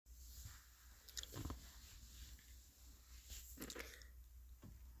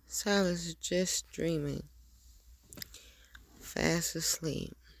So I was just dreaming, fast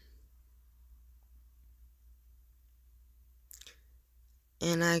asleep.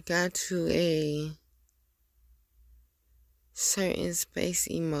 And I got to a certain space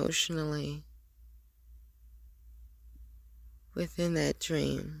emotionally within that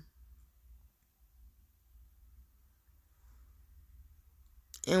dream.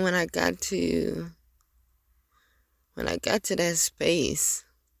 And when I got to that space,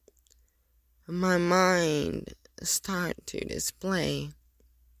 my mind started to display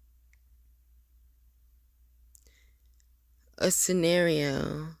a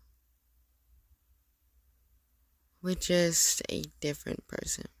scenario with just a different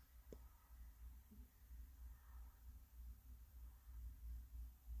person.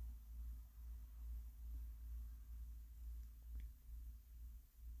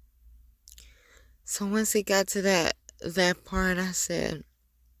 So once it got to that part, I said,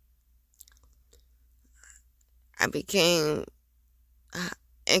 I became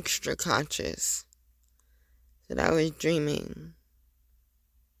extra conscious that I was dreaming.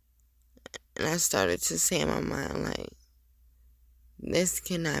 And I started to say in my mind, like, this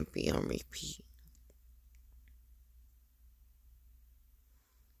cannot be on repeat.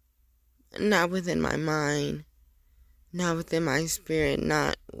 Not within my mind, not within my spirit,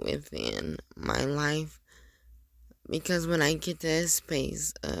 not within my life. Because when I get to that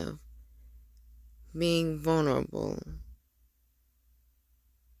space of being vulnerable,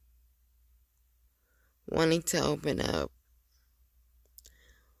 wanting to open up,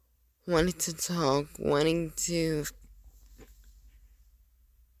 wanting to talk, wanting to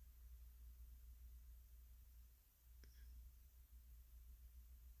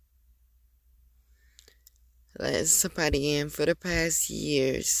let somebody in for the past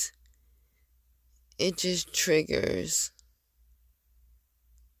years, it just triggers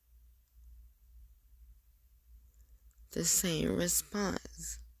the same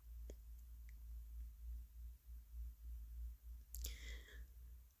response.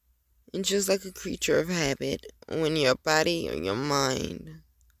 And just like a creature of habit, when your body or your mind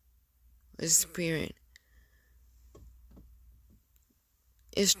or spirit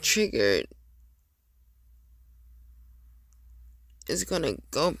is triggered, it's going to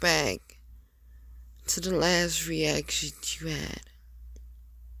go back to the last reaction you had.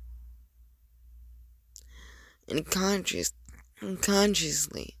 And consciously,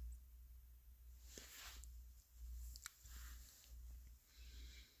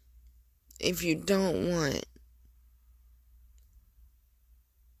 if you don't want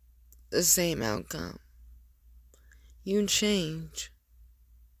the same outcome, you change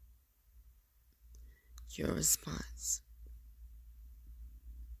your response.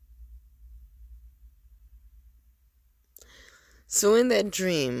 So in that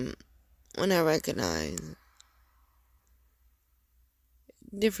dream, when I recognized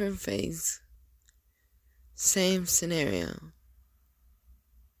different face, same scenario,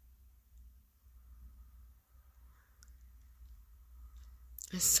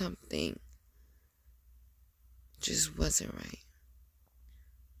 something just wasn't right.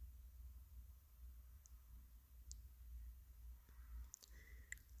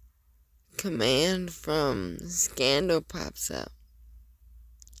 Command from Scandal pops up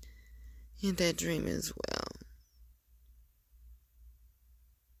in that dream as well.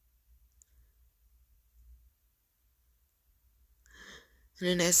 And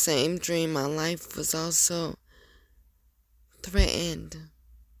in that same dream, my life was also threatened.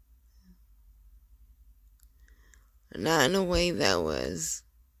 Not in a way that was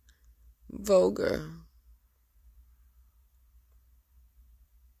vulgar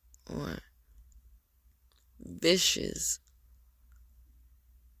or vicious,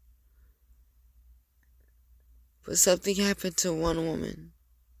 but something happened to one woman.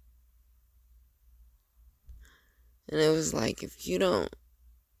 And it was like, if you don't,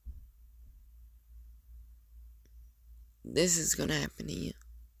 this is going to happen to you.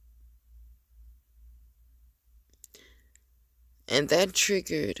 And that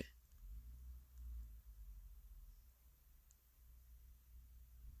triggered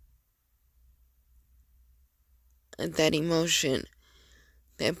that emotion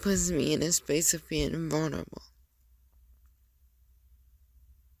that puts me in a space of being vulnerable.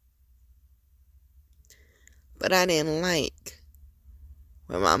 But I didn't like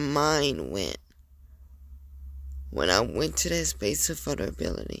where my mind went when I went to that space of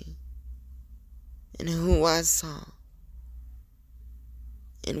vulnerability, and who I saw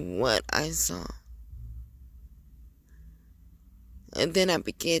and what I saw. And then I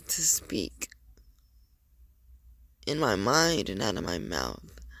began to speak in my mind and out of my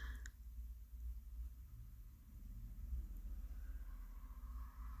mouth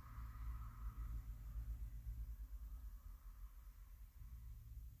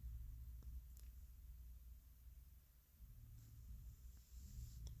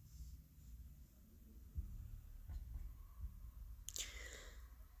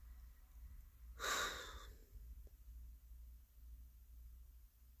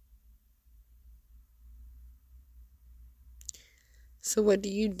So what do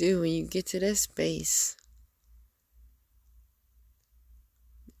you do when you get to that space?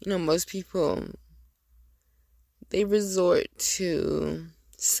 Most people, they resort to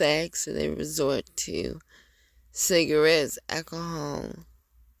sex, or they resort to cigarettes, alcohol,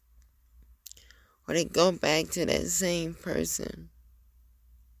 or they go back to that same person.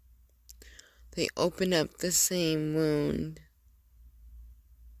 They open up the same wound.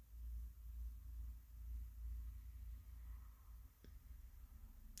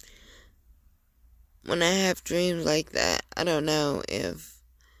 When I have dreams like that, I don't know if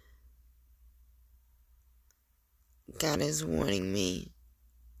God is warning me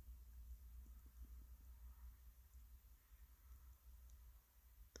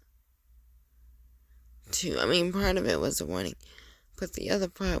to. Part of it was a warning, but the other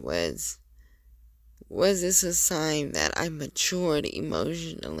part was this a sign that I matured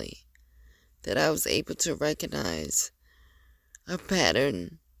emotionally? That I was able to recognize a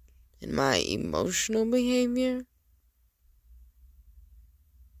pattern in my emotional behavior?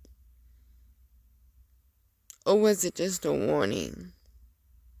 Or was it just a warning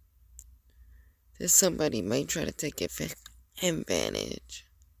that somebody might try to take advantage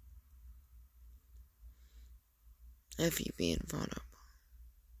of you being vulnerable?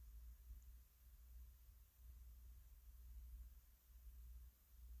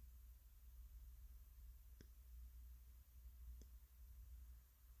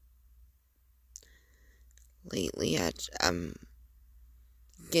 Lately, I'm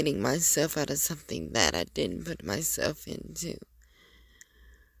getting myself out of something that I didn't put myself into.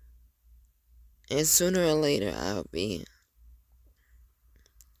 And sooner or later, I'll be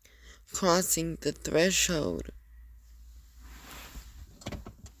crossing the threshold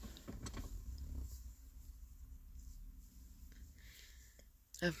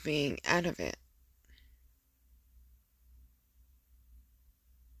of being out of it.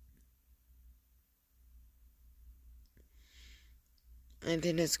 And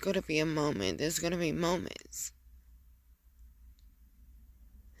then there's going to be a moment, there's going to be moments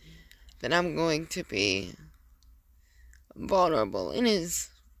that I'm going to be vulnerable. And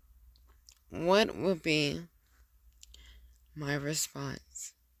what will be my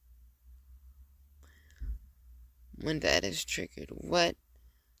response when that is triggered? What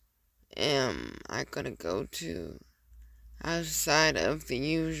am I going to go to outside of the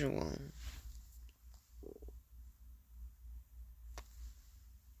usual?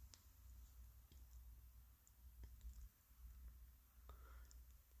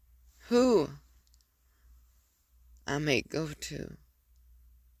 Who I may go to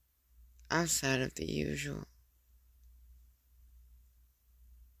outside of the usual?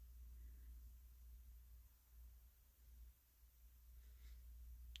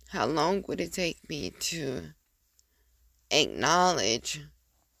 How long would it take me to acknowledge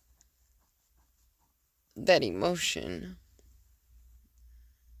that emotion?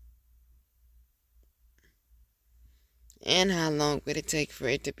 And how long would it take for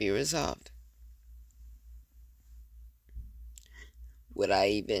it to be resolved? Would I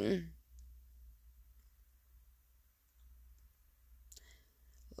even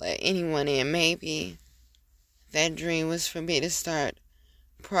let anyone in? Maybe that dream was for me to start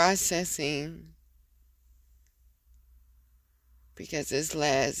processing, because this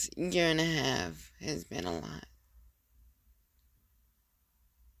last year and a half has been a lot.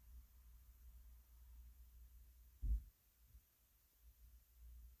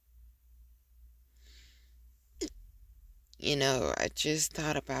 I just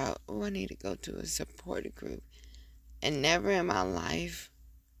thought about, I need to go to a support group. And never in my life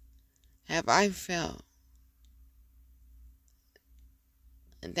have I felt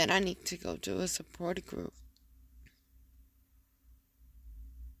that I need to go to a support group.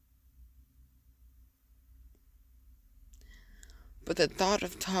 But the thought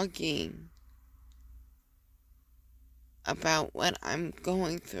of talking about what I'm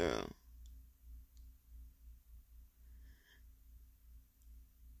going through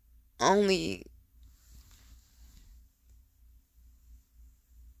only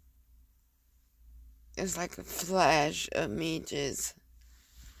is like a flash of me just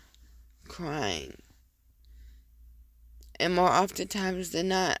crying. And more oftentimes than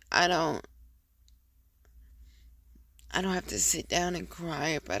not, I don't have to sit down and cry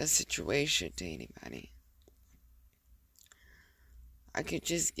about a situation to anybody. I could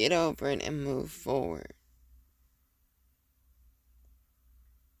just get over it and move forward.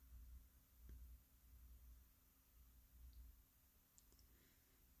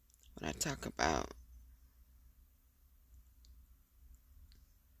 When I talk about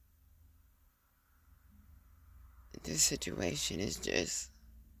this situation is just,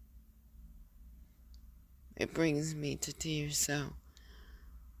 it brings me to tears. So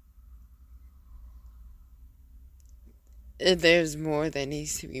there's more that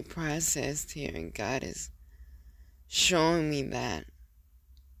needs to be processed here, and God is showing me that.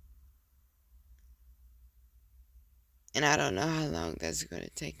 And I don't know how long that's going to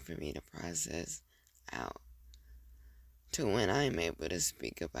take for me to process out to when I'm able to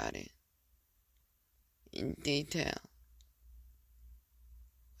speak about it in detail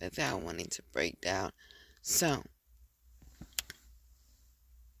without wanting to break down. So,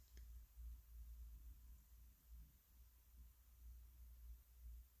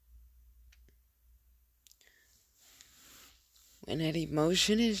 when that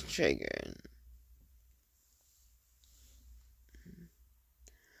emotion is triggered,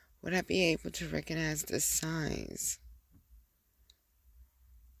 would I be able to recognize the signs?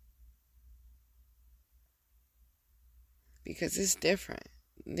 Because it's different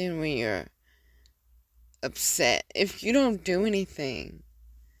than when you're upset. If you don't do anything,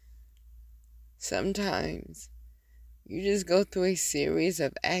 sometimes you just go through a series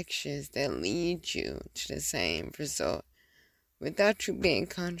of actions that lead you to the same result without you being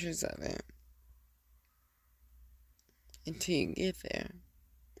conscious of it until you get there.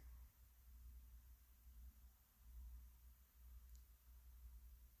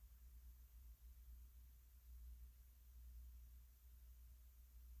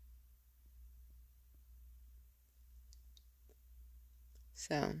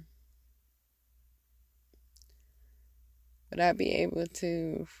 So, would I be able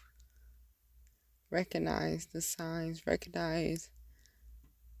to recognize the signs, recognize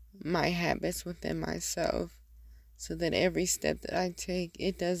my habits within myself, so that every step that I take,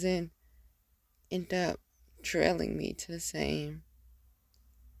 it doesn't end up trailing me to the same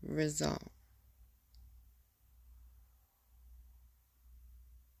result?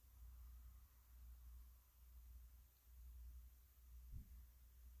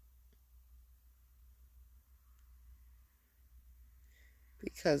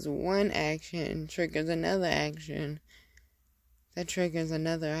 Because one action triggers another action that triggers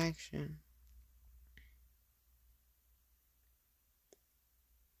another action.